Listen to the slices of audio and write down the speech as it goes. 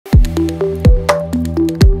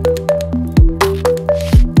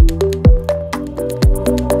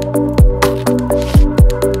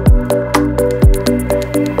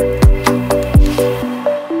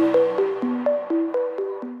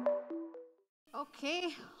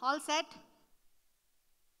Okay, all set.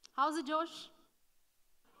 How's it, Josh?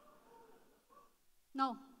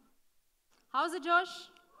 No. How's it, Josh?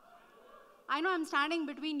 I know I'm standing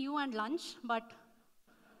between you and lunch, but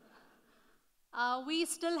we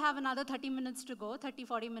still have another 30 minutes to go, 30,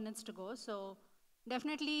 40 minutes to go. So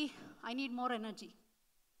definitely, I need more energy.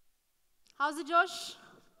 How's it, Josh?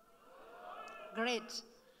 Great.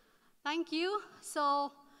 Thank you.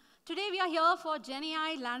 So today we are here for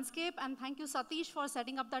GenAI landscape, and thank you, Satish, for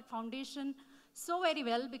setting up that foundation so very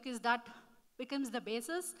well because that becomes the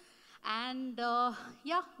basis. And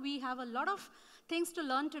yeah, we have a lot of things to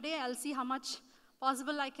learn today. I'll see how much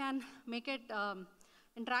possible I can make it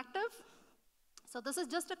interactive. So this is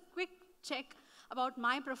just a quick check about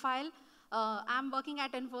my profile. I'm working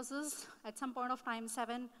at Infosys at some point of time,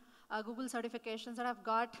 7 Google certifications that I've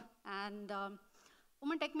got, and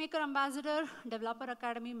Women TechMaker Ambassador, Developer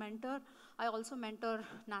Academy Mentor. I also mentor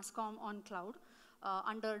NASSCOM on cloud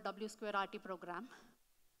under W2RT program.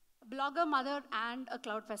 Blogger, mother, and a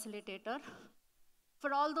cloud facilitator.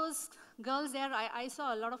 For all those girls there, I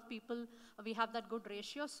saw a lot of people, we have that good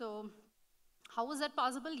ratio. So how is that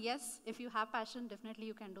possible? Yes, if you have passion, definitely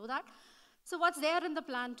you can do that. So what's there in the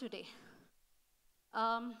plan today?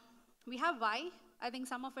 We have why. I think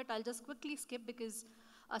some of it I'll just quickly skip because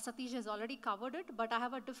Satish has already covered it, but I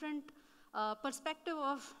have a different perspective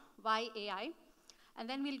of why AI. And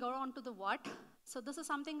then we'll go on to the what. So this is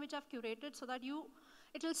something which I've curated so that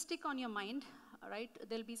it will stick on your mind, right?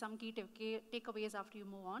 There'll be some key takeaways after you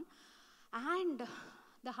move on. And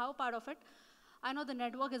the how part of it, I know the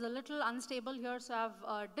network is a little unstable here, so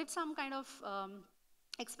I've did some kind of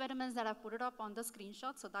experiments that I've put it up on the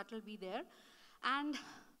screenshot, so that will be there. And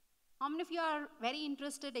how many of you are very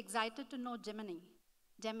interested, excited to know Gemini?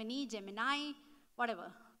 Gemini,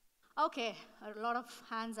 whatever. Okay, a lot of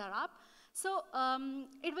hands are up. So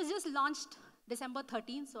it was just launched December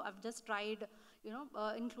 13th, so I've just tried,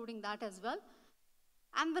 including that as well.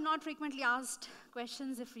 And the not frequently asked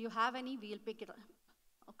questions, if you have any, we'll pick it up.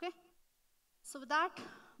 Okay? So with that,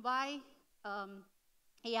 why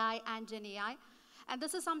AI and Gen AI? And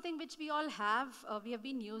this is something which we all have. We have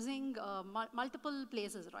been using multiple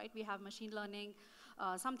places, right? We have machine learning,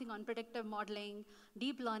 something on predictive modeling,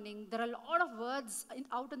 deep learning. There are a lot of words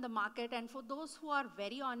out in the market, and for those who are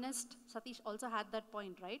very honest, Satish also had that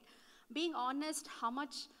point, right? Being honest, how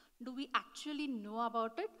much do we actually know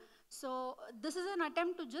about it? So this is an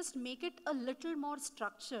attempt to just make it a little more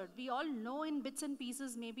structured. We all know in bits and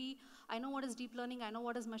pieces, maybe I know what is deep learning, I know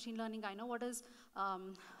what is machine learning, I know what is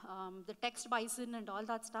the text bison and all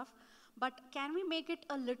that stuff. But can we make it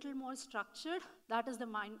a little more structured? That is the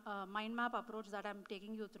mind map approach that I'm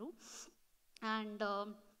taking you through. And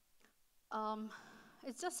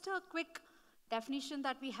it's just a quick definition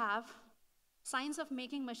that we have. Science of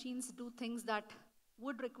making machines do things that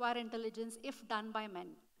would require intelligence if done by men,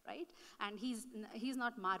 right? And he's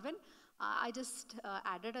not Marvin. I just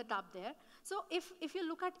added it up there. So if you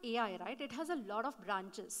look at AI, right, it has a lot of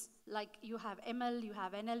branches. Like you have ML, you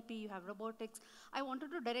have NLP, you have robotics. I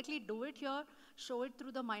wanted to directly do it here, show it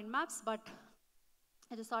through the mind maps, but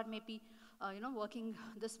I just thought maybe working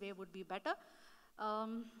this way would be better.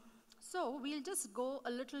 So we'll just go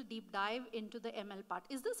a little deep dive into the ML part.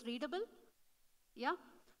 Is this readable? Yeah?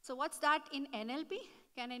 So what's that in NLP?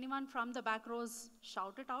 Can anyone from the back rows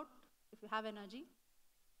shout it out if you have energy?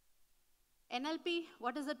 NLP,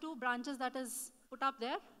 what is the 2 branches that is put up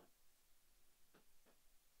there?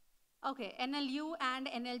 Okay, NLU and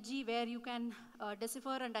NLG, where you can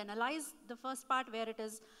decipher and analyze the first part, where it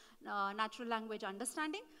is natural language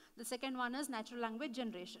understanding. The second one is natural language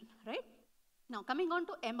generation, right? Now, coming on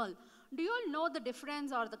to ML, do you all know the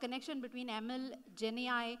difference or the connection between ML,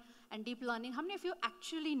 GenAI, and deep learning? How many of you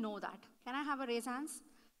actually know that? Can I have a raise hands?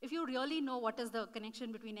 If you really know what is the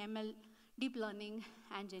connection between ML, deep learning,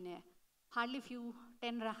 and GenAI. Hardly few,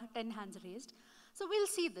 10 hands raised. So we'll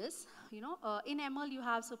see this. In ML, you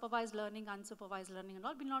have supervised learning, unsupervised learning, and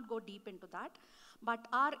all. We'll not go deep into that. But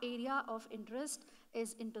our area of interest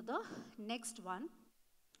is into the next one,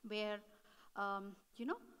 where,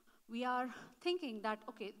 we are thinking that,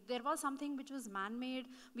 okay, there was something which was man-made.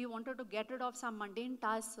 We wanted to get rid of some mundane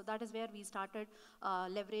tasks. So that is where we started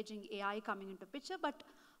leveraging AI coming into picture. But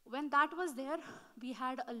when that was there, we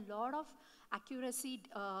had a lot of accuracy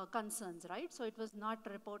concerns, right? So it was not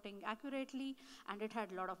reporting accurately, and it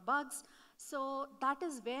had a lot of bugs. So that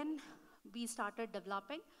is when we started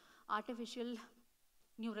developing artificial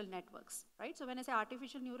neural networks, right? So when I say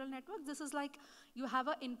artificial neural networks, this is like you have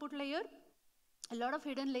an input layer, a lot of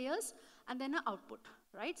hidden layers, and then an output.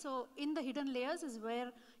 right? So in the hidden layers is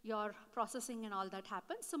where your processing and all that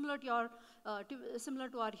happens, similar to your, similar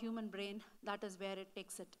to our human brain. That is where it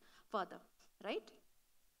takes it further, right?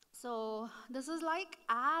 So this is like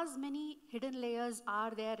as many hidden layers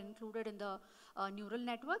are there included in the neural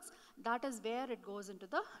networks. That is where it goes into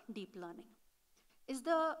the deep learning. Is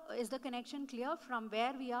the connection clear from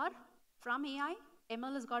where we are? From AI,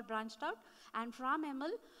 ML has got branched out, and from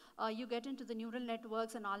ML, you get into the neural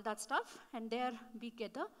networks and all that stuff, and there we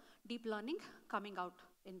get the deep learning coming out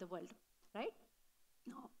in the world, right?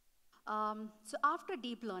 Now, so after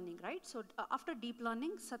deep learning, right? So after deep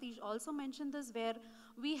learning, Satish also mentioned this, where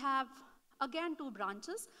we have again two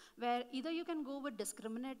branches, where either you can go with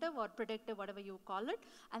discriminative or predictive, whatever you call it,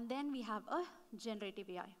 and then we have a generative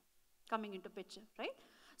AI coming into picture, right?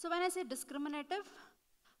 So when I say discriminative,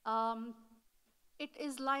 um, it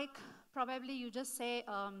is like probably you just say,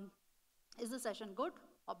 is the session good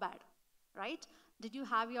or bad, right? Did you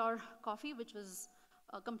have your coffee which was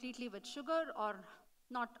completely with sugar or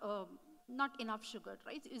not, not enough sugar,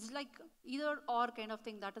 right? It's like either or kind of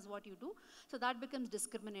thing. That is what you do. So that becomes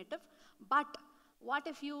discriminative. But what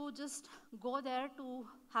if you just go there to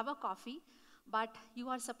have a coffee, but you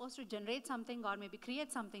are supposed to generate something or maybe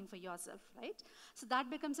create something for yourself, right? So that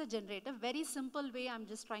becomes a generative. Very simple way, I'm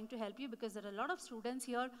just trying to help you because there are a lot of students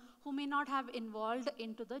here who may not have involved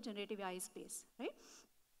into the generative AI space, right?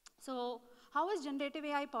 So how is generative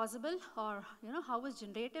AI possible, or how is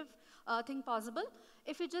generative thing possible?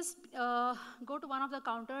 If you just go to one of the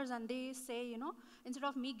counters and they say, instead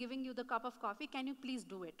of me giving you the cup of coffee, can you please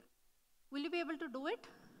do it? Will you be able to do it?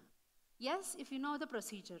 Yes, if you know the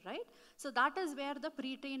procedure, right? So that is where the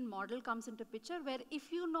pre-trained model comes into picture, where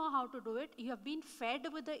if you know how to do it, you have been fed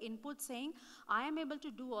with the input saying, I am able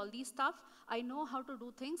to do all these stuff, I know how to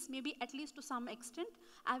do things, maybe at least to some extent,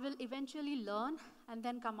 I will eventually learn and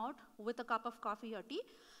then come out with a cup of coffee or tea,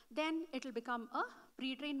 then it will become a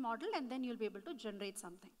pre-trained model and then you'll be able to generate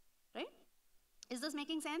something, right? Is this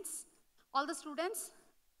making sense? All the students?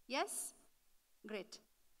 Yes? Great.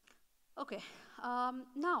 Okay,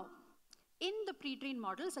 now, in the pre-trained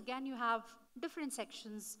models, again, you have different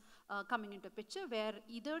sections coming into picture where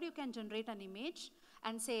either you can generate an image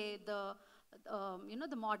and say the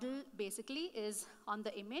model basically is on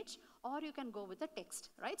the image, or you can go with the text,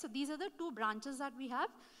 right? So these are the two branches that we have,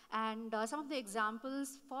 and some of the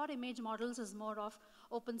examples for image models is more of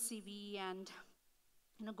OpenCV and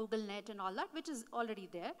GoogleNet and all that, which is already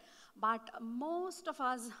there. But most of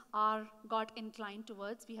us we have got inclined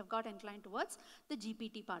towards the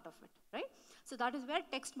GPT part of it, right? So that is where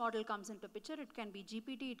text model comes into picture. It can be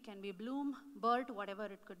GPT, it can be Bloom, BERT, whatever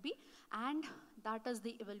it could be. And that is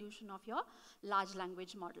the evolution of your large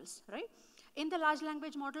language models, right? In the large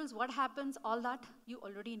language models, what happens, all that you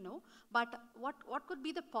already know. But what could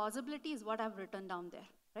be the possibility is what I've written down there,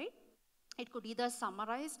 right? It could either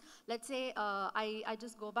summarize, let's say I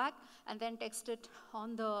just go back and then text it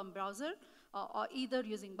on the browser, or either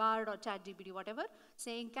using Bard or ChatGPT, whatever,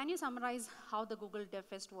 saying, can you summarize how the Google Dev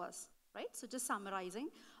Fest was, right? So just summarizing,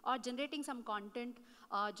 or generating some content,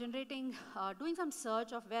 doing some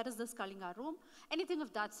search of where is this Kalinga room, anything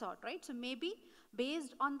of that sort, right? So maybe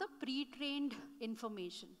based on the pre-trained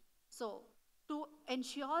information. So to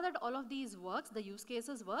ensure that all of these works, the use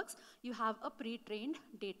cases works, you have a pre-trained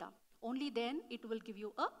data. Only then it will give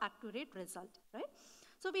you an accurate result, right?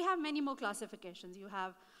 So we have many more classifications. You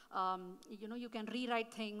have, you can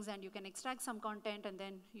rewrite things and you can extract some content and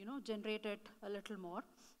then, generate it a little more.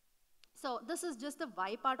 So this is just the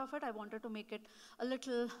why part of it. I wanted to make it a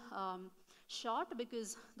little short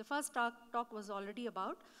because the first talk was already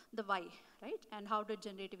about the why, right? And how did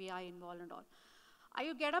generative AI involve and all.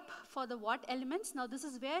 You get up for the what elements. Now this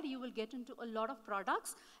is where you will get into a lot of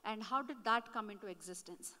products and how did that come into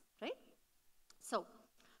existence, right? So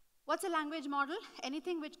what's a language model?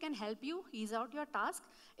 Anything which can help you ease out your task.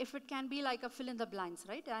 If it can be like a fill in the blanks,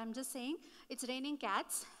 right? I'm just saying it's raining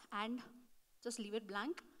cats and just leave it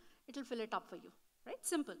blank. It will fill it up for you, right?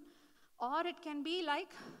 Simple. Or it can be like,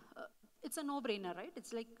 it's a no-brainer, right?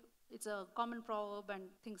 It's like, it's a common proverb and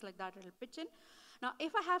things like that. It'll pitch in. Now,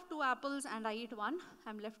 if I have 2 apples and I eat one,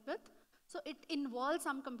 I'm left with. So it involves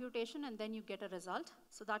some computation and then you get a result.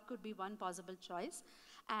 So that could be one possible choice.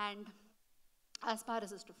 And as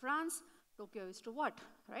Paris is to France, Tokyo is to what,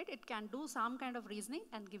 right? It can do some kind of reasoning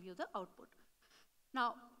and give you the output.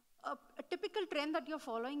 Now, a typical trend that you're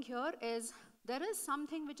following here is there is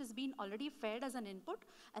something which has been already fed as an input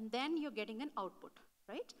and then you're getting an output,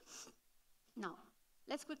 right? Now,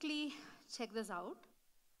 let's quickly check this out.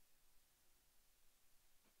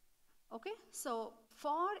 Okay, so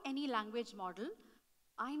for any language model,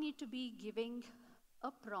 I need to be giving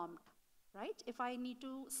a prompt. right? If I need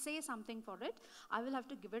to say something for it, I will have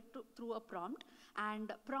to give it through a prompt.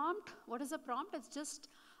 And prompt, what is a prompt? It's just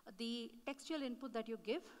the textual input that you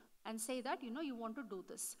give and say that, you want to do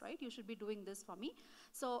this, right? You should be doing this for me.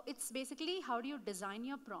 So it's basically how do you design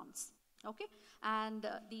your prompts, okay? And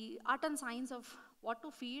the art and science of what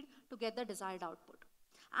to feed to get the desired output.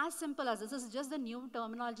 As simple as this is just the new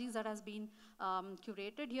terminologies that has been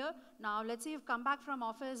curated here. Now, let's say you've come back from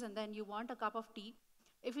office and then you want a cup of tea.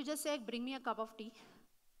 If you just say, bring me a cup of tea,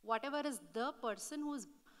 whatever is the person who's,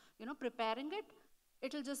 preparing it,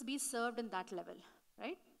 it will just be served in that level,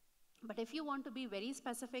 right? But if you want to be very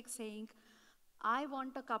specific, saying, I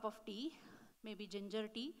want a cup of tea, maybe ginger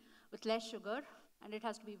tea with less sugar, and it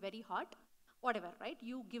has to be very hot, whatever, right?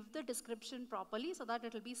 You give the description properly so that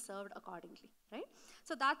it will be served accordingly, right?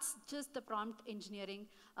 So that's just the prompt engineering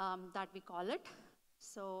that we call it.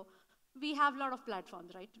 So we have a lot of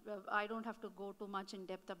platforms, right? I don't have to go too much in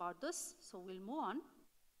depth about this, so we'll move on.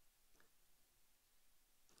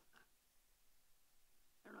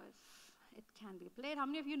 I don't know if it can be played. How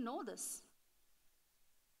many of you know this?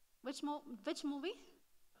 Which movie?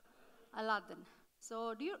 Aladdin.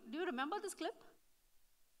 So do you remember this clip?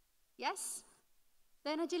 Yes? The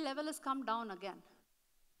energy level has come down again.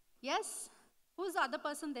 Yes? Who's the other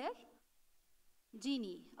person there?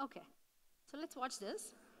 Genie. Okay. So let's watch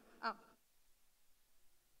this. Oh.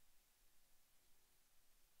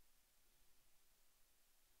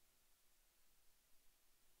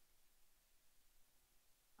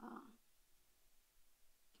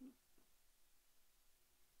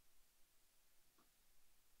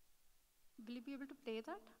 Will you be able to play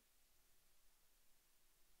that?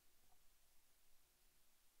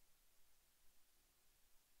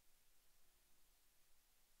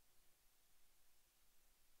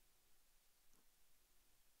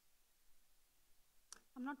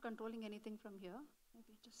 I'm not controlling anything from here.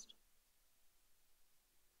 Maybe just...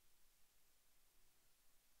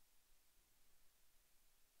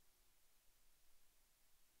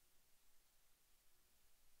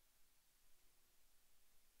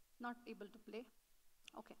 Not able to play.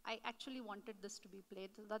 Okay, I actually wanted this to be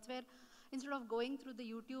played. So that's where, instead of going through the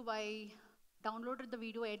YouTube, I downloaded the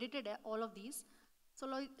video, edited all of these. So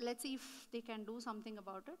let's see if they can do something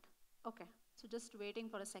about it. Okay, so just waiting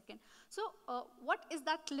for a second. So what is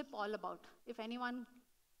that clip all about? If anyone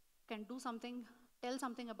can do something, tell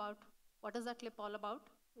something about what is that clip all about,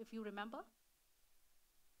 if you remember.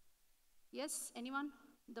 Yes, anyone?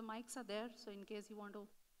 The mics are there, so in case you want to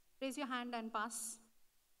raise your hand and pass.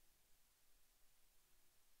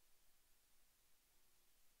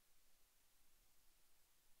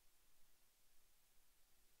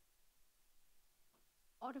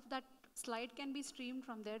 Or if that slide can be streamed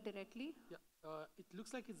from there directly. Yeah, it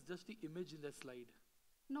looks like it's just the image in that slide.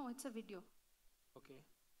 No, it's a video. Okay.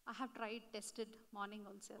 I have tried, tested morning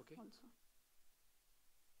also. Okay.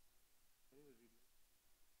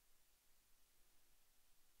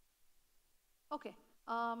 Okay.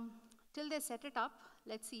 Till they set it up,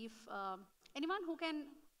 let's see if anyone who can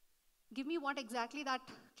give me what exactly that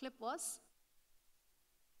clip was.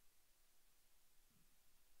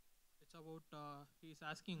 It's about he's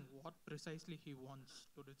asking what precisely he wants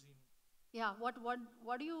to the genie. Yeah.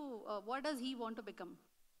 What does he want to become?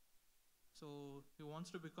 So he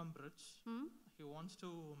wants to become rich. He wants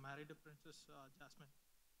to marry the princess Jasmine.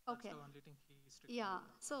 Okay. That's the only thing he is. Yeah.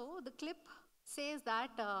 So the clip says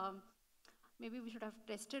that maybe we should have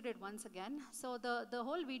tested it once again. So the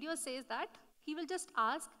whole video says that he will just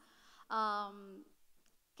ask,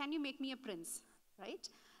 can you make me a prince, right?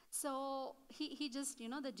 So he just,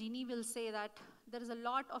 the genie will say that there is a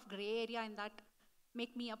lot of gray area in that,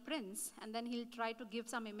 make me a prince, and then he'll try to give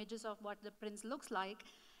some images of what the prince looks like.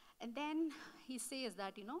 And then he says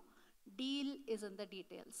that, deal is in the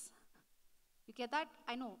details. You get that?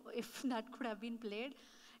 I know if that could have been played,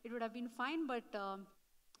 it would have been fine, but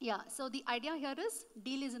yeah, so the idea here is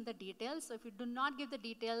deal is in the details. So if you do not give the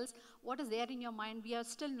details, what is there in your mind, we have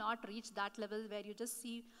still not reached that level where you just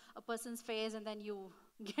see a person's face and then you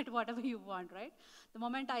get whatever you want, right? The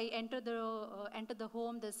moment I enter the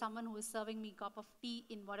home, there's someone who is serving me a cup of tea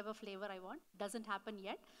in whatever flavor I want. Doesn't happen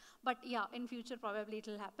yet, but yeah, in future probably it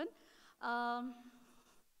will happen.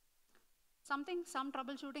 Some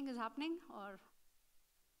troubleshooting is happening, or?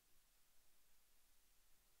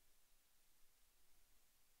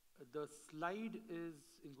 The slide is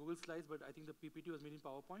in Google Slides, but I think the PPT was made in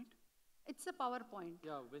PowerPoint. It's a PowerPoint.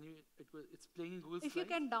 Yeah, it's playing in Google Slides. If you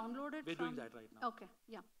can download it. We're doing that right now. Okay,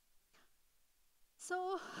 yeah.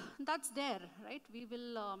 So that's there, right? We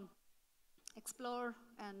will explore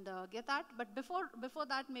and get that. But before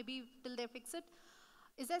that, maybe till they fix it,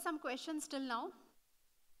 is there some questions till now?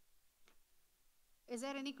 Is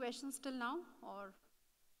there any questions till now, or?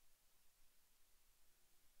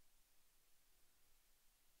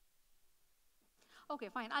 Okay,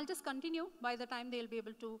 fine. I'll just continue. By the time they'll be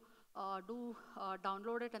able to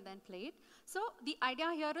download it and then play it. So the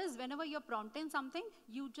idea here is whenever you're prompting something,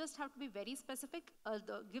 you just have to be very specific,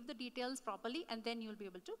 give the details properly, and then you'll be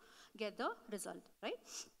able to get the result, right?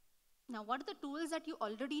 Now, what are the tools that you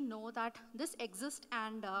already know that this exists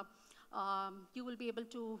and you will be able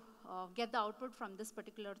to get the output from this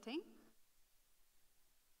particular thing?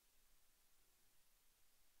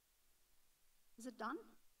 Is it done?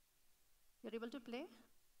 You're able to play?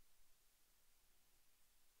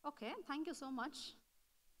 Okay, thank you so much.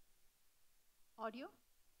 Audio?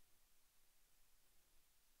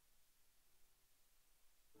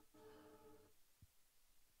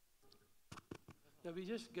 Yeah, we're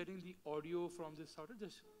just getting the audio from this router.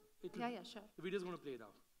 Yeah, sure. The video's going to play now.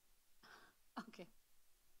 Okay.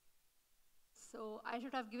 So I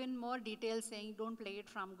should have given more details saying don't play it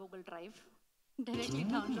from Google Drive. Directly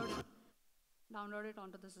download it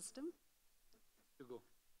onto the system. You go.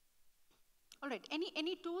 All right.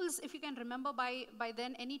 Any tools, if you can remember by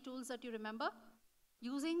then, any tools that you remember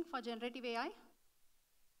using for generative AI?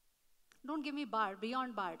 Don't give me Bard,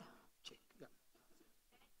 beyond Bard. Check. Yeah.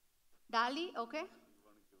 DALL-E, okay.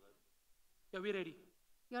 Yeah, we're ready.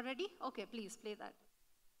 You're ready? Okay, please play that.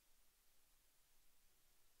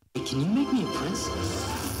 Can you make me a prince?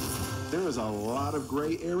 There is a lot of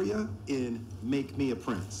gray area in make me a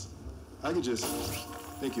prince. I could just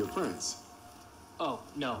make you a prince. Oh,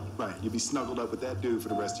 no. Right, you'll be snuggled up with that dude for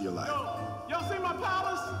the rest of your life. Yo, y'all see my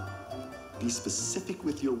palace? Be specific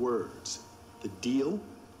with your words. The deal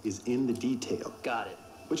is in the detail. Got it.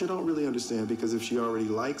 Which I don't really understand, because if she already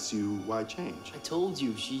likes you, why change? I told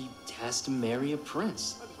you, she has to marry a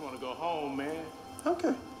prince. I just want to go home, man.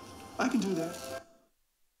 Okay, I can do that.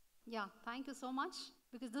 Yeah, thank you so much.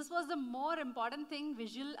 Because this was the more important thing,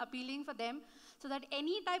 visual appealing for them, so that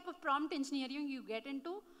any type of prompt engineering you get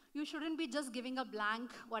into, you shouldn't be just giving a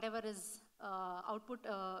blank, whatever is output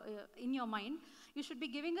in your mind. You should be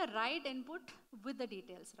giving a right input with the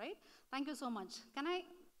details, right? Thank you so much. Can I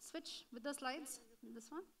switch with the slides?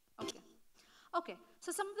 This one? Okay. Okay,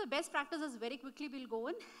 so some of the best practices very quickly we'll go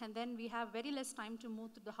in, and then we have very less time to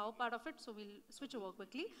move to the how part of it, so we'll switch over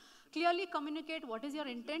quickly. Clearly communicate what is your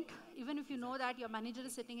intent. Even if you know that your manager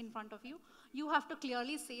is sitting in front of you, you have to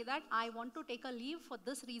clearly say that I want to take a leave for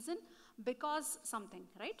this reason because something,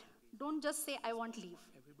 right? Don't just say I want leave.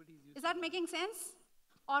 Is that making sense?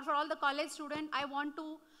 Or for all the college student, I want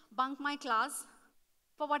to bunk my class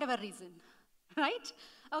for whatever reason, right?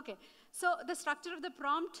 Okay. So the structure of the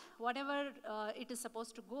prompt, whatever it is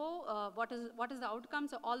supposed to go, what is the outcome,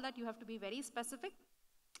 so all that you have to be very specific.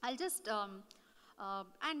 I'll just,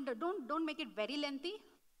 and don't make it very lengthy,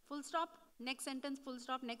 full stop, next sentence, full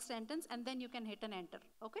stop, next sentence, and then you can hit an enter,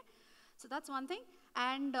 okay? So that's one thing.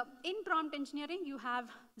 And in prompt engineering, you have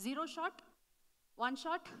 0 shot, 1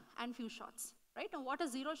 shot, and few shots, right? Now what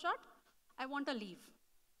is 0 shot? I want to leave.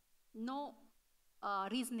 No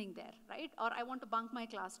reasoning there, right? Or I want to bunk my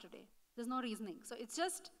class today. There's no reasoning. So it's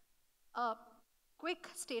just a quick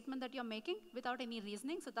statement that you're making without any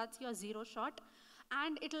reasoning. So that's your 0 shot.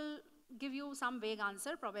 And it'll give you some vague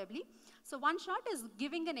answer probably. So 1 shot is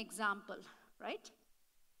giving an example, right?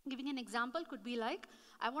 Giving an example could be like,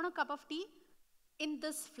 I want a cup of tea in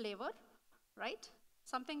this flavor, right?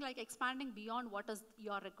 Something like expanding beyond what is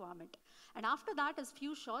your requirement. And after that is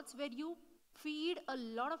few shots where you feed a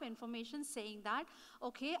lot of information saying that,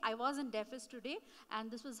 okay, I was in deficit today,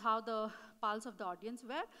 and this was how the pulse of the audience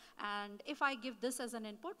were, and if I give this as an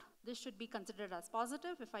input, this should be considered as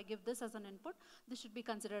positive. If I give this as an input, this should be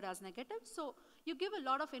considered as negative. So you give a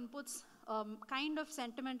lot of inputs, kind of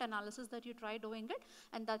sentiment analysis that you try doing it,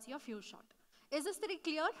 and that's your few shot. Is this very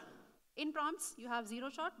clear? In prompts, you have 0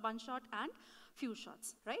 shot, 1 shot, and few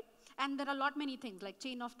shots, right? And there are a lot many things like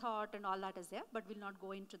chain of thought and all that is there, but we'll not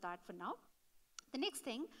go into that for now. The next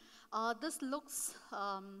thing, this looks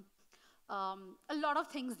a lot of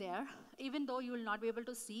things there, even though you will not be able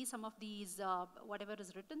to see some of these, whatever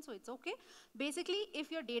is written, so it's okay. Basically,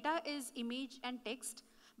 if your data is image and text,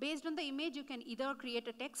 based on the image, you can either create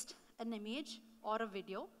a text, an image, or a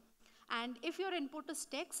video. And if your input is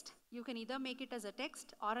text, you can either make it as a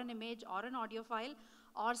text, or an image, or an audio file,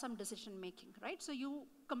 or some decision making, right? So you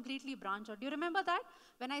completely branch out. Do you remember that?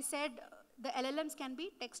 When I said the LLMs can be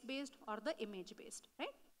text-based or the image-based, right?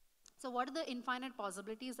 So what are the infinite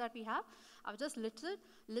possibilities that we have? I've just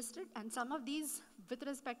listed, and some of these with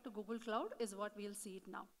respect to Google Cloud is what we'll see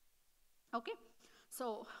it now. Okay,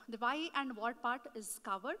 so the why and what part is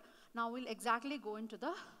covered. Now we'll exactly go into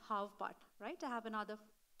the how part, right? I have another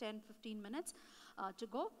 10-15 minutes. to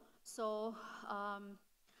go. So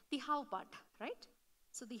the how part, right?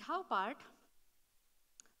 So the how part,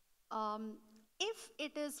 if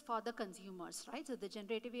it is for the consumers, right? So the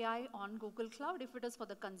generative AI on Google Cloud, if it is for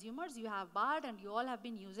the consumers, you have Bard and you all have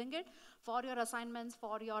been using it for your assignments,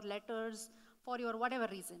 for your letters, for your whatever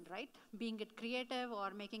reason, right? Being it creative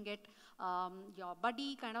or making it your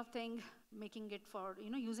buddy kind of thing, making it for,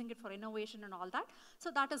 using it for innovation and all that.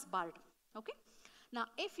 So that is Bard, okay? Now,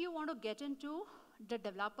 if you want to get into the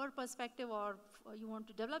developer perspective or you want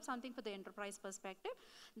to develop something for the enterprise perspective,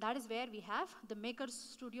 that is where we have the Maker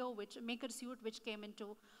Studio, Maker Suite, which came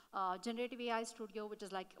into Generative AI Studio, which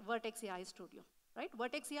is like Vertex AI Studio, right?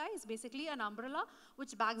 Vertex AI is basically an umbrella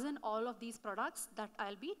which bags in all of these products that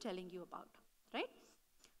I'll be telling you about, right?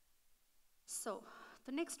 So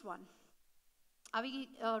the next one. Are we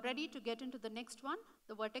ready to get into the next one,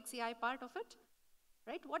 the Vertex AI part of it?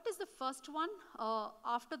 Right? What is the first one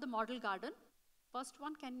after the model garden? First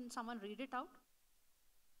one, can someone read it out?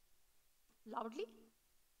 Loudly?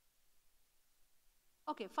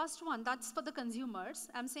 Okay, first one, that's for the consumers.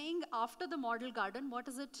 I'm saying after the model garden, what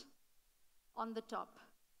is it on the top?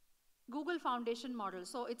 Google Foundation model,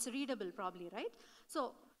 so it's readable probably, right?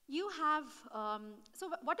 So you have,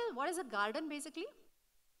 so what is a garden basically?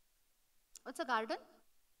 What's a garden?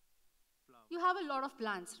 You have a lot of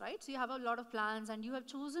plants, right? So you have a lot of plants and you have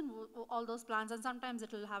chosen all those plants, and sometimes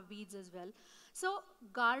it will have weeds as well. So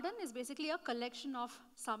garden is basically a collection of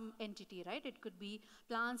some entity, right? It could be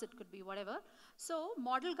plants, it could be whatever. So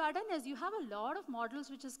model garden is you have a lot of models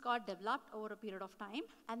which is got developed over a period of time,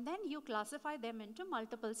 and then you classify them into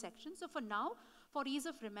multiple sections. So for now, for ease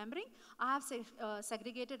of remembering, I have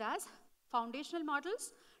segregated as foundational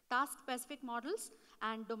models, task-specific models,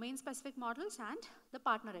 and domain-specific models, and the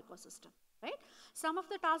partner ecosystem. Right? Some of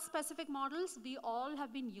the task-specific models, we all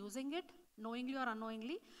have been using it, knowingly or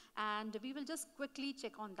unknowingly, and we will just quickly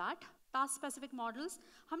check on that. Task-specific models,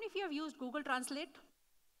 how many of you have used Google Translate?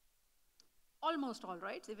 Almost all,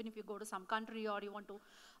 right? Even if you go to some country or you want to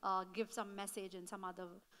give some message in some other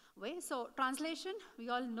way. So translation, we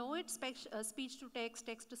all know it, speech to text,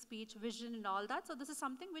 text to speech, vision and all that. So this is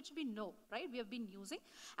something which we know, right? We have been using,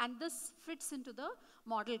 and this fits into the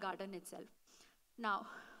model garden itself. Now,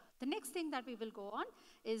 the next thing that we will go on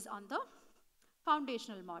is on the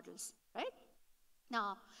foundational models, right?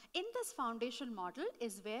 Now, in this foundational model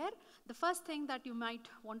is where the first thing that you might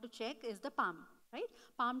want to check is the PALM, right?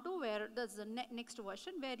 PALM 2, where there's the next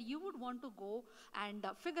version where you would want to go and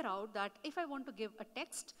figure out that if I want to give a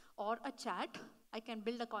text or a chat, I can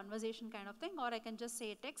build a conversation kind of thing, or I can just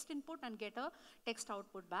say a text input and get a text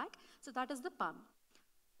output back. So that is the PALM.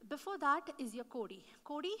 Before that is your Cody.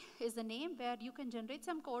 Cody is the name where you can generate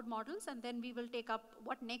some code models, and then we will take up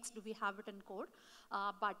what next do we have it in code.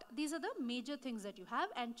 But these are the major things that you have,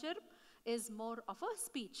 and Chirp is more of a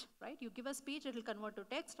speech, right? You give a speech, it will convert to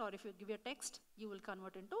text, or if you give your text, you will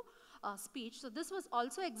convert into speech. So this was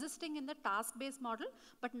also existing in the task-based model,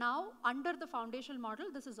 but now under the foundational model,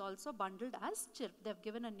 this is also bundled as Chirp. They've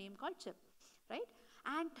given a name called Chirp, right?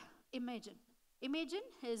 And Imagine. Imagine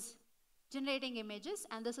is generating images,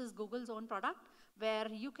 and this is Google's own product where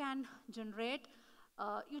you can generate,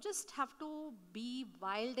 you just have to be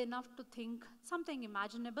wild enough to think something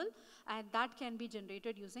imaginable, and that can be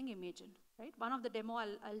generated using Imagine, right? One of the demo,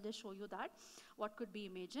 I'll just show you that, what could be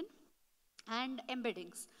Imagine. And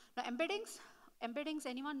embeddings. Now embeddings,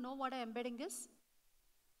 anyone know what an embedding is?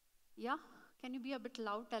 Yeah, can you be a bit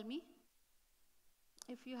loud, tell me?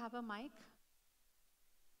 If you have a mic.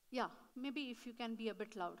 Yeah, maybe if you can be a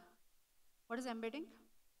bit loud. What is embedding?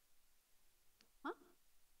 Huh?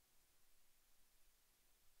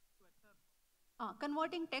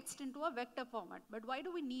 Converting text into a vector format. But why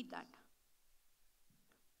do we need that?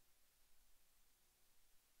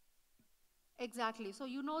 Exactly. So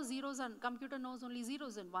you know zeros, and computer knows only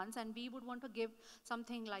zeros and ones, and we would want to give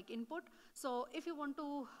something like input. So if you want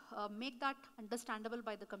to make that understandable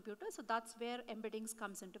by the computer, so that's where embeddings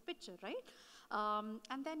comes into picture, right?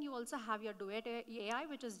 And then you also have your Duet AI,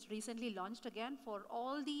 which is recently launched again for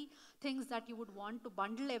all the things that you would want to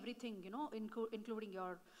bundle everything, you know, including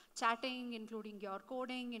your chatting, including your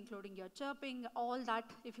coding, including your chirping, all that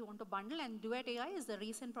if you want to bundle. And Duet AI is the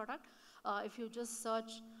recent product. If you just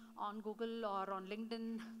search on Google or on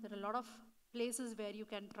LinkedIn, there are a lot of places where you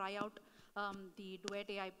can try out the Duet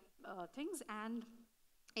AI things, and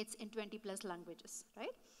it's in 20+ languages,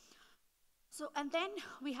 right? So, and then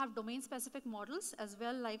we have domain-specific models as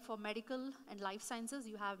well, like for medical and life sciences,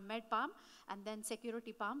 you have MedPalm, and then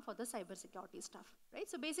Security Palm for the cybersecurity stuff, right?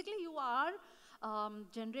 So basically, you are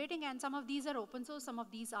generating, and some of these are open source, some of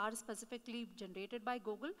these are specifically generated by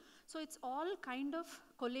Google. So it's all kind of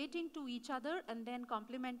collating to each other and then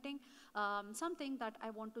complementing something that I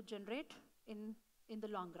want to generate in the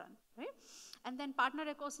long run, right? And then partner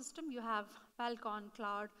ecosystem, you have Falcon,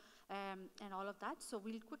 Cloud, and all of that. So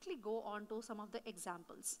we'll quickly go on to some of the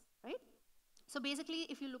examples, right? So basically,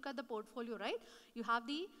 if you look at the portfolio, right, you have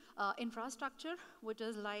the infrastructure, which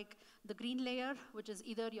is like the green layer, which is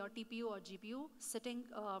either your TPU or GPU sitting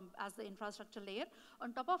as the infrastructure layer.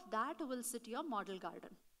 On top of that will sit your model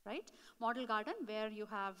garden, right? Model garden, where you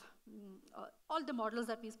have all the models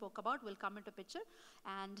that we spoke about will come into picture.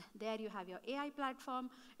 And there you have your AI platform.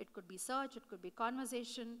 It could be search, it could be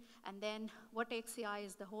conversation. And then Vertex AI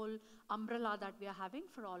is the whole umbrella that we are having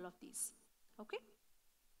for all of these, okay?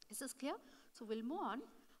 Is this clear? So we'll move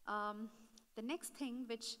on. The next thing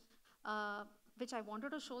which I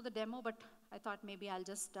wanted to show the demo, but I thought maybe I'll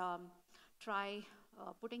just try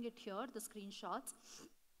putting it here, the screenshots.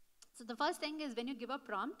 So the first thing is when you give a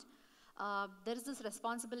prompt, there is this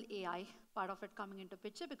responsible AI part of it coming into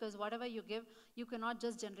picture, because whatever you give, you cannot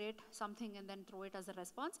just generate something and then throw it as a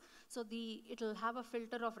response. So it'll have a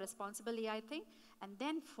filter of responsible AI thing, and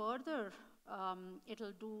then further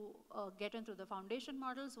it'll get into the foundation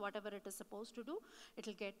models, whatever it is supposed to do,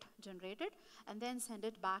 it'll get generated, and then send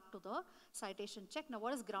it back to the citation check. Now,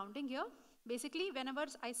 what is grounding here? Basically, whenever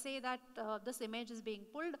I say that this image is being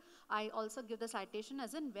pulled, I also give the citation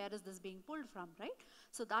as in where is this being pulled from, right?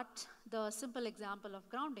 So that's the simple example of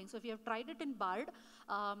grounding. So if you have tried it in BARD,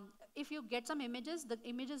 if you get some images, the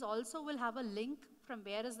images also will have a link from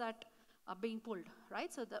where is that being pulled,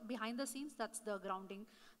 right? So behind the scenes, that's the grounding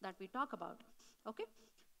that we talk about, okay?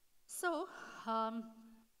 So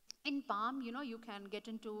in Palm, you can get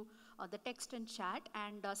into the text and chat,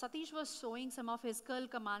 and Satish was showing some of his curl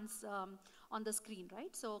commands on the screen,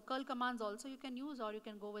 right? So curl commands also you can use, or you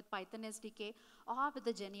can go with Python SDK or with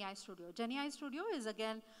the GenAI Studio. GenAI Studio is,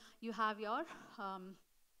 again, you have your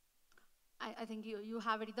I think you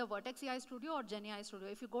have it either Vertex AI Studio or GenAI Studio.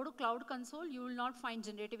 If you go to Cloud Console, you will not find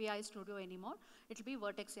Generative AI Studio anymore. It will be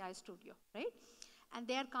Vertex AI Studio, right? And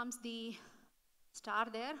there comes the star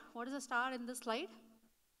there. What is the star in this slide?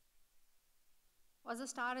 What's the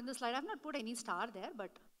star in the slide? I've not put any star there, but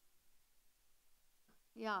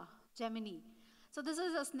yeah, Gemini. So this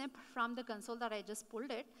is a snip from the console that I just pulled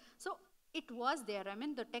it. So it was there. I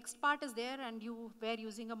mean, the text part is there, and you were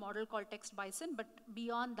using a model called Text Bison, but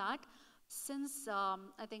beyond that, since I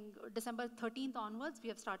think December 13th onwards, we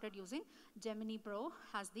have started using Gemini Pro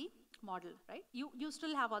as the model, right? You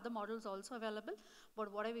still have other models also available,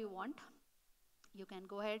 but whatever you want, you can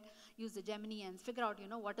go ahead, use the Gemini and figure out,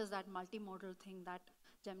 what is that multimodal thing that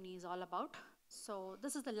Gemini is all about. So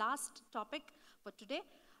this is the last topic for today.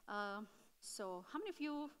 So how many of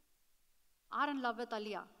you are in love with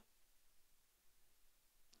Alia?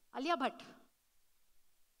 Alia Bhatt.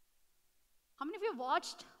 How many of you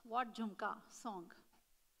watched What Jhumka song?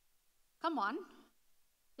 Come on.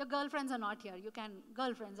 Your girlfriends are not here.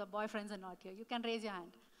 Girlfriends or boyfriends are not here. You can raise your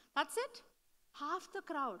hand. That's it? Half the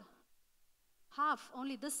crowd. Half.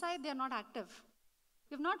 Only this side, they are not active.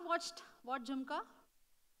 You've not watched What Jhumka?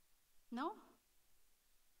 No?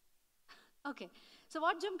 Okay. So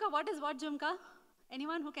what is What Jhumka?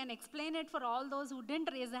 Anyone who can explain it for all those who didn't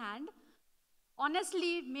raise a hand?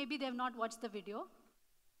 Honestly, maybe they have not watched the video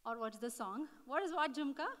or watched the song. What is What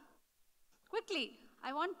Jhumka? Quickly,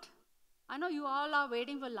 I know you all are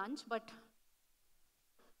waiting for lunch, but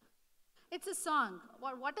it's a song.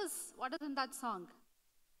 What is in that song?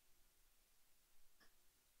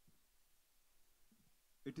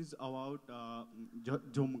 It is about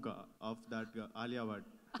Jhumka of that Alia Bhatt.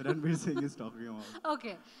 Ranveer Singh is talking about.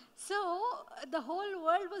 Okay, so the whole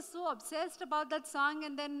world was so obsessed about that song,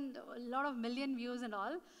 and then a lot of million views and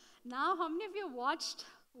all. Now, how many of you watched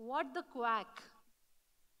What the Quack?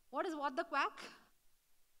 What is What the Quack?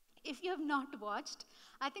 If you have not watched,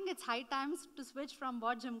 I think it's high time to switch from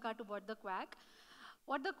What Jhumka to What the Quack.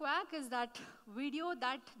 What the Quack is that video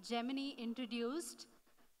that Gemini introduced.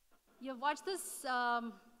 You've watched this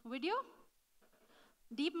video?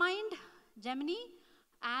 DeepMind, Gemini,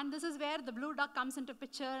 and this is where the blue duck comes into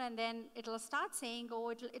picture, and then it'll start saying,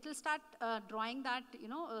 it'll start drawing that,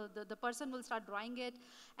 the person will start drawing it,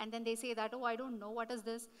 and then they say that, I don't know, what is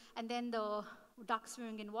this? And then the duck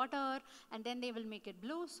swimming in water, and then they will make it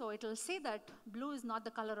blue, so it'll say that blue is not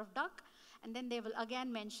the color of duck, and then they will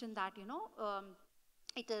again mention that,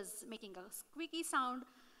 it is making a squeaky sound.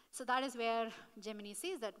 So that is where Gemini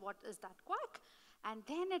says that what is that quack? And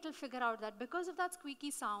then it'll figure out that because of that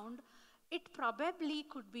squeaky sound, it probably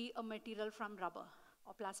could be a material from rubber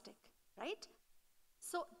or plastic, right?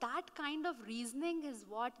 So that kind of reasoning is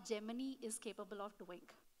what Gemini is capable of doing.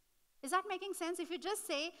 Is that making sense? If you just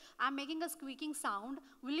say, I'm making a squeaking sound,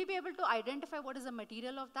 will you be able to identify what is the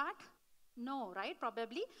material of that? No, right?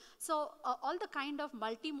 Probably. So all the kind of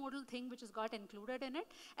multimodal thing which has got included in it,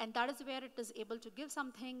 and that is where it is able to give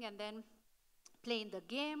something and then play in the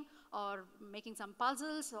game or making some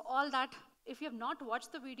puzzles, so all that. If you have not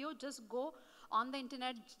watched the video, just go on the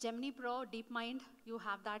internet, Gemini Pro, DeepMind, you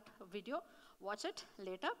have that video, watch it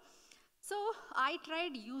later. So I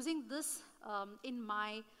tried using this in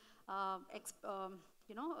my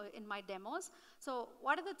in my demos. So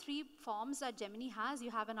what are the three forms that Gemini has?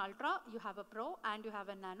 You have an Ultra, you have a Pro, and you have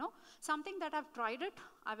a Nano. Something that I've tried it,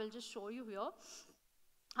 I will just show you here.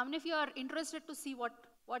 How many of you are interested to see what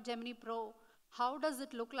Gemini Pro, how does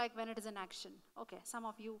it look like when it is in action? Okay, some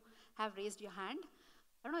of you have raised your hand.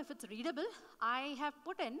 I don't know if it's readable. I have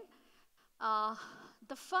put in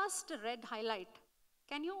the first red highlight.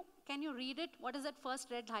 Can you read it? What is that first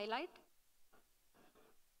red highlight?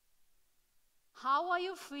 How are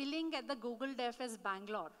you feeling at the Google DevFest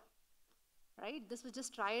Bangalore? Right? This was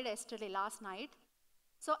just tried yesterday, last night.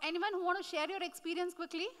 So anyone who want to share your experience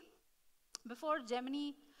quickly before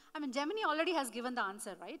Gemini? I mean, Gemini already has given the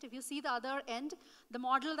answer, right? If you see the other end, the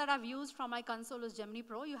model that I've used from my console is Gemini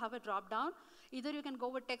Pro. You have a drop down. Either you can go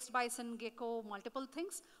with Text Bison, Gecko, multiple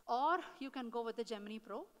things, or you can go with the Gemini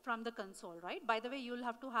Pro from the console, right? By the way, you'll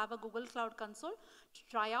have to have a Google Cloud console to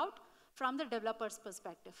try out from the developer's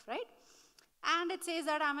perspective, right? And it says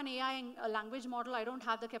that I'm an AI language model. I don't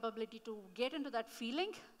have the capability to get into that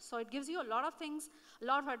feeling. So it gives you a lot of things, a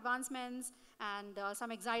lot of advancements, and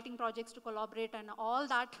some exciting projects to collaborate, and all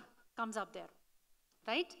that comes up there,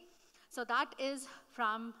 right? So that is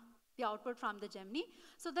from the output from the Gemini.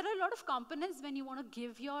 So there are a lot of components when you want to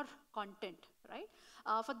give your content, right?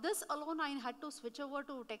 For this alone, I had to switch over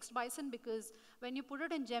to Text Bison, because when you put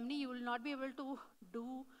it in Gemini, you will not be able to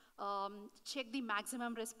do check the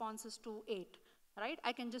maximum responses to 8, right?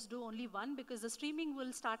 I can just do only 1, because the streaming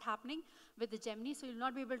will start happening with the Gemini, so you'll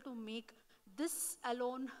not be able to make this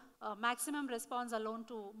alone, maximum response alone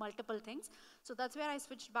to multiple things. So that's where I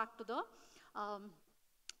switched back to the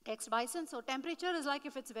Text Bison. So temperature is like,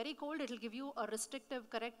 if it's very cold, it'll give you a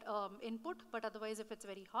restrictive correct input, but otherwise if it's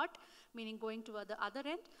very hot, meaning going to the other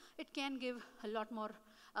end, it can give a lot more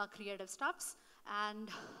creative stuffs. And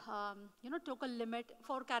token limit,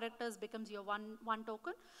 4 characters becomes your one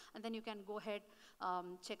token, and then you can go ahead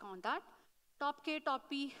check on that. Top K, top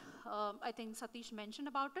P, I think Satish mentioned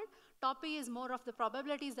about it. Top P is more of the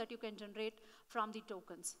probabilities that you can generate from the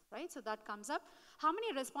tokens, right? So that comes up. How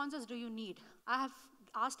many responses do you need? I have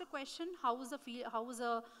asked a question, how was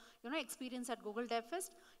the experience at Google DevFest?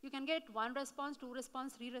 You can get 1 response, 2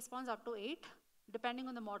 response, 3 response, up to 8, depending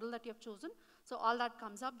on the model that you have chosen. So all that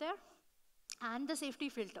comes up there. And the safety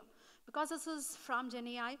filter. Because this is from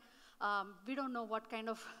GenAI, we don't know what kind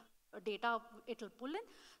of data it will pull in.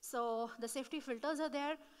 So the safety filters are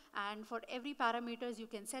there, and for every parameters you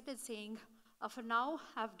can set it saying, for now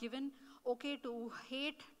I've given okay to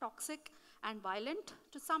hate, toxic, and violent.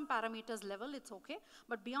 To some parameters level, it's okay.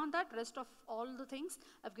 But beyond that, rest of all the things,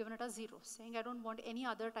 I've given it a 0, saying I don't want any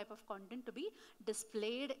other type of content to be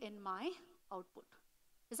displayed in my output.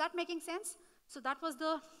 Is that making sense? So that was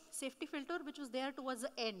the safety filter, which was there towards the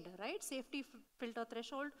end, right? Safety filter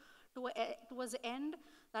threshold towards the end,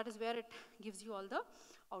 that is where it gives you all the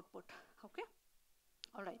output, okay?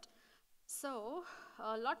 All right. So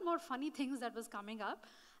a lot more funny things that was coming up.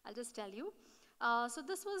 I'll just tell you. So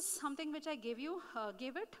this was something which I gave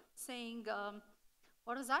it, saying,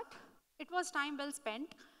 what was that? It was time well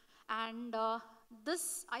spent. And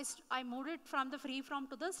this, I moved it from the free form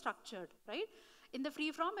to the structured, right? In the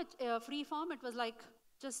free form, it was like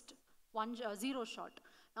just 0 shot.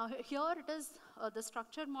 Now here it is the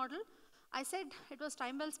structured model. I said it was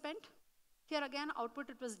time well spent. Here again, output,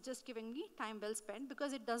 it was just giving me time well spent,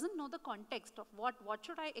 because it doesn't know the context of what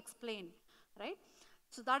should I explain, right?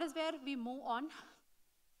 So that is where we move on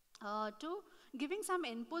to giving some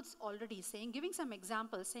inputs already, giving some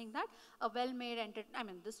examples, saying that a well-made, I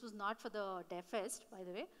mean, this was not for the DevFest, by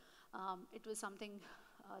the way. It was something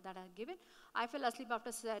that I had given. I fell asleep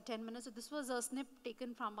after 10 minutes. So this was a snip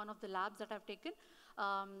taken from one of the labs that I've taken.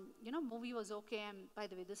 Movie was okay, and by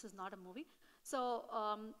the way, this is not a movie. So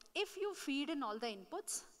if you feed in all the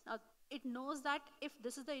inputs, it knows that if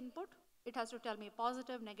this is the input, it has to tell me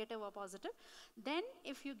positive, negative, or positive. Then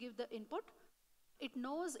if you give the input, it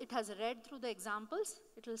knows, it has read through the examples,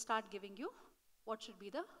 it will start giving you what should be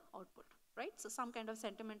the output. Right? So some kind of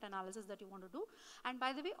sentiment analysis that you want to do. And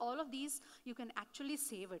by the way, all of these, you can actually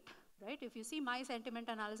save it. right? If you see my sentiment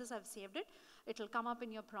analysis, I've saved it. It will come up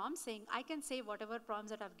in your prompts saying, I can save whatever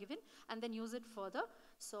prompts that I've given and then use it further.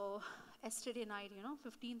 So yesterday night,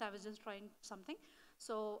 15th, I was just trying something.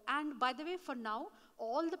 So, and by the way, for now,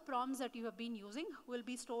 all the prompts that you have been using will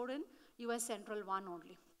be stored in US Central 1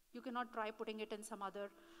 only. You cannot try putting it in some other,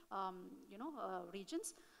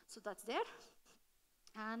 regions. So that's there.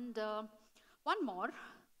 And one more.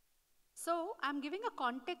 So I'm giving a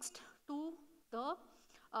context to the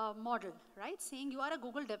model, right? Saying you are a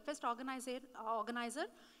Google DevFest organizer,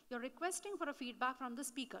 you're requesting for a feedback from the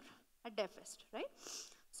speaker at DevFest, right?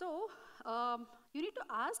 So you need to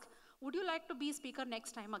ask, would you like to be speaker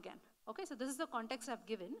next time again? Okay, so this is the context I've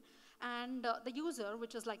given. And the user,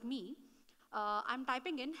 which is like me, I'm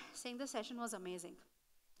typing in saying the session was amazing.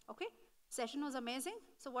 Okay, session was amazing.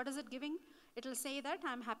 So what is it giving? It will say that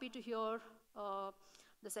I'm happy to hear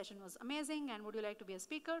the session was amazing and would you like to be a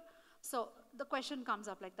speaker? So the question comes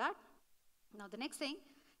up like that. Now the next thing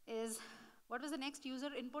is, what was the next user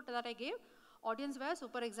input that I gave? Audience were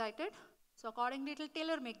super excited. So accordingly, it will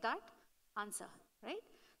tailor make that answer, right?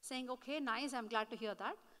 Saying, okay, nice, I'm glad to hear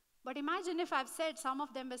that. But imagine if I've said some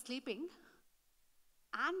of them were sleeping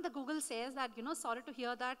and the Google says that, sorry to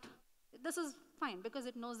hear that. This is fine because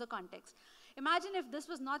it knows the context. Imagine if this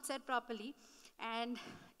was not said properly and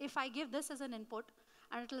if I give this as an input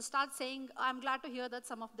and it will start saying, I'm glad to hear that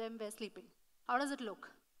some of them were sleeping. How does it look?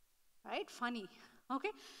 Right? Funny. Okay?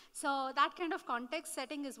 So that kind of context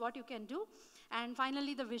setting is what you can do. And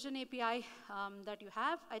finally, the vision API that you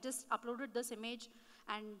have, I just uploaded this image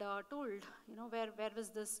and told, where was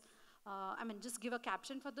this? Just give a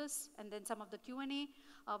caption for this, and then some of the Q&A,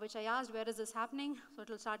 which I asked, where is this happening? So it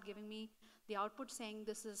will start giving me the output saying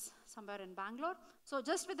this is somewhere in Bangalore. So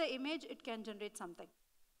just with the image, it can generate something.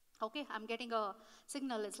 Okay, I'm getting a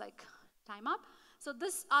signal, it's like time up. So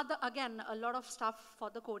this are again, a lot of stuff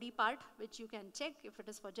for the Cody part, which you can check. If it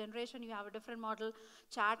is for generation, you have a different model,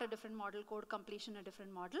 chat a different model, code completion a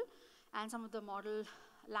different model, and some of the model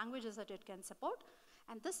languages that it can support.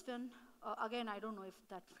 And this one, again, I don't know if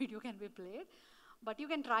that video can be played, but you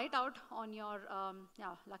can try it out on your,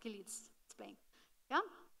 luckily it's playing. Yeah.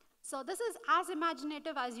 So this is as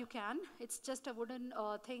imaginative as you can. It's just a wooden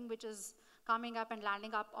thing which is coming up and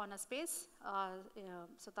landing up on a space.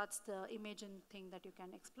 So that's the imagine thing that you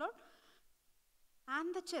can explore.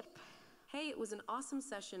 And the chirp. Hey, it was an awesome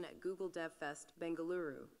session at Google DevFest,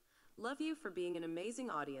 Bengaluru. Love you for being an amazing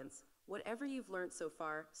audience. Whatever you've learned so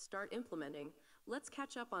far, start implementing. Let's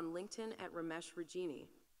catch up on LinkedIn at Ramesh Rajini.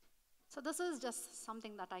 So this is just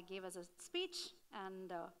something that I gave as a speech,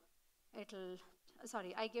 and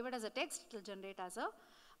I gave it as a text, it'll generate as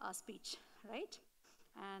a speech, right?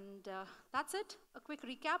 And that's it, a quick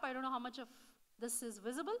recap. I don't know how much of this is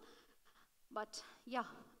visible, but yeah,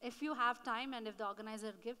 if you have time and if the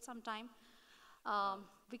organizer gives some time,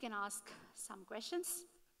 we can ask some questions.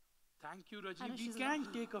 Thank you, Rajini. We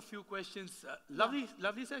can take a few questions.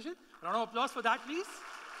 Lovely session. Round of applause for that, please.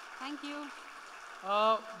 Thank you.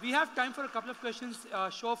 We have time for a couple of questions.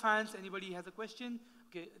 Show of hands, anybody has a question?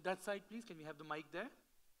 Okay, that side, please. Can we have the mic there?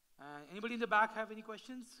 Anybody in the back have any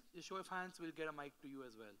questions? Just show of hands, we'll get a mic to you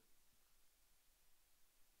as well.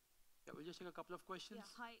 Yeah, we'll just take a couple of questions. Yeah,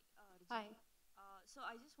 hi. Hi. So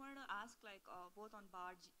I just wanted to ask, both on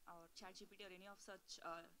Bard or ChatGPT or any of such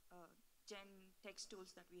gen text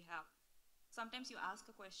tools that we have. Sometimes you ask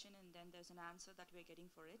a question and then there's an answer that we're getting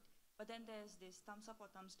for it. But then there's this thumbs up or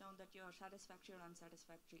thumbs down that you're satisfactory or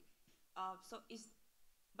unsatisfactory. So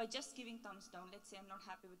by just giving thumbs down, let's say I'm not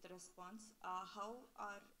happy with the response, how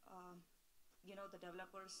are the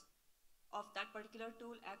developers of that particular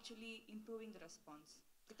tool actually improving the response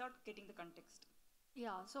without getting the context?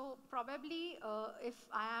 Yeah, so probably if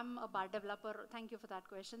I am a Bard developer, thank you for that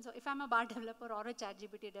question. So if I'm a Bard developer or a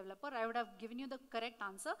ChatGPT developer, I would have given you the correct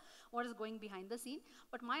answer, what is going behind the scene.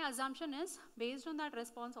 But my assumption is, based on that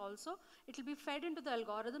response also, it will be fed into the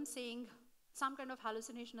algorithm saying some kind of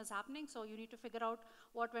hallucination is happening, so you need to figure out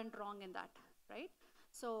what went wrong in that, right?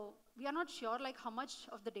 So we are not sure like how much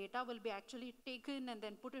of the data will be actually taken and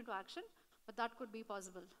then put into action, but that could be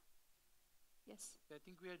possible. Yes. I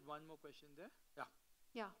think we had one more question there. Yeah.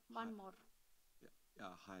 Yeah, one more.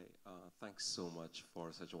 Hi. Thanks so much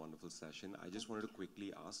for such a wonderful session. I just wanted to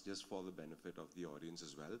quickly ask, just for the benefit of the audience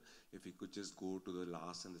as well, if we could just go to the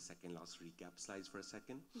last and the second last recap slides for a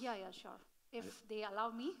second. Yeah, sure. If they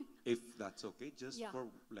allow me. If that's okay, just for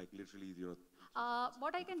like literally,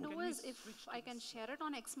 what I can do is, if I can share it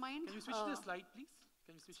on Xmind. Can you switch to the slide, please?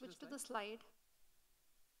 Can you switch to the slide?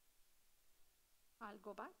 I'll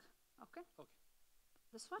go back. Okay. Okay.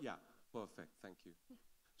 This one? Yeah, perfect. Thank you.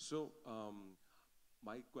 So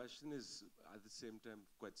My question is at the same time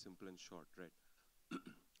quite simple and short, right?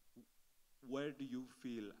 Where do you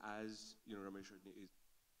feel as, Ramesh is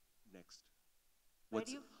next?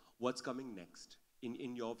 What's coming next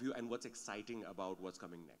in your view, and what's exciting about what's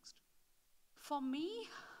coming next? For me,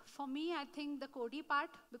 I think the Cody part,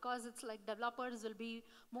 because it's like developers will be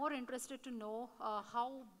more interested to know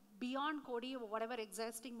how beyond Cody, whatever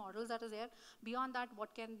existing models that is there, beyond that,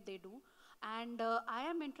 what can they do? And I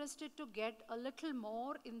am interested to get a little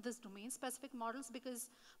more in this domain-specific models, because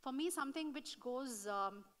for me, something which goes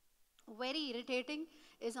very irritating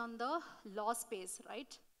is on the law space,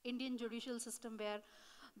 right? Indian judicial system, where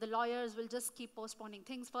the lawyers will just keep postponing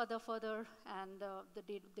things further, and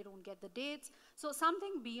they don't get the dates. So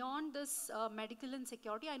something beyond this medical and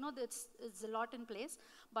security, I know that it's a lot in place,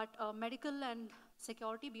 but medical and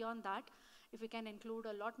security beyond that, if we can include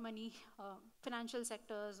a lot many financial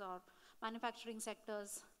sectors or manufacturing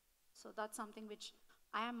sectors, so that's something which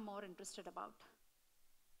I am more interested about.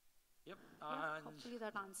 Yep. Yeah, And hopefully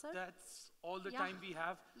that answered. that's all the time we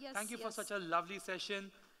have. Yes, Thank you for yes. such a lovely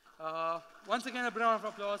session. Once again, a round of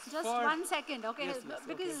applause. Just for 1 second, okay? Yes,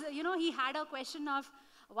 Because, okay. he had a question of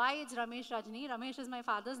why it's Ramesh Rajini. Ramesh is my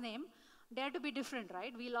father's name. Dare to be different,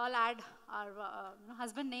 right? We'll all add our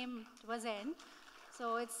husband name towards the end.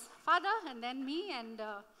 So it's father and then me, and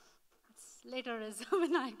later is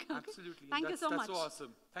Vinayak. Okay? Absolutely. Thank you so much. That's so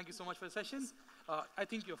awesome. Thank you so much for the session. I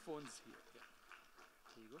think your phone's here. Yeah.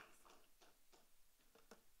 Here you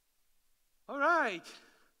go. All right.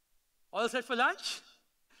 All set for lunch?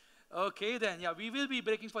 Okay, then. Yeah, we will be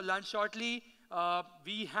breaking for lunch shortly.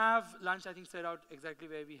 We have lunch, I think, set out exactly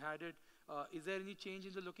where we had it. Is there any change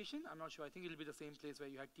in the location? I'm not sure. I think it'll be the same place where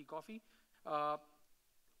you had tea, coffee.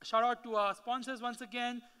 Shout out to our sponsors once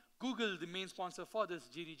again. Google, the main sponsor for this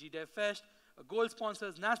GDG Dev Fest. Gold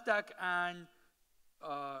sponsors, NASDAQ and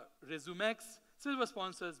Resumex. Silver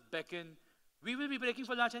sponsors, Beacon. We will be breaking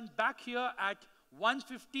for lunch, and back here at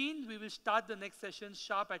 1:15, we will start the next session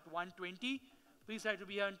sharp at 1:20. Please try to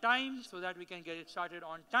be here on time so that we can get it started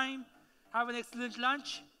on time. Have an excellent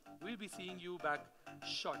lunch. We'll be seeing you back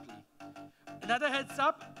shortly. Another heads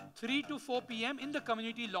up, 3 to 4 p.m. in the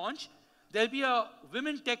community launch, there'll be a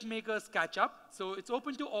Women Tech Makers catch-up. So it's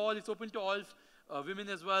open to all. It's open to all women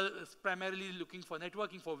as well. It's primarily looking for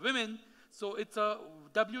networking for women. So it's a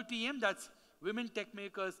WTM, that's Women Tech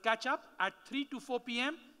Makers catch-up at 3 to 4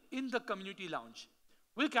 p.m. in the community lounge.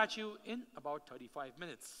 We'll catch you in about 35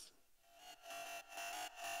 minutes.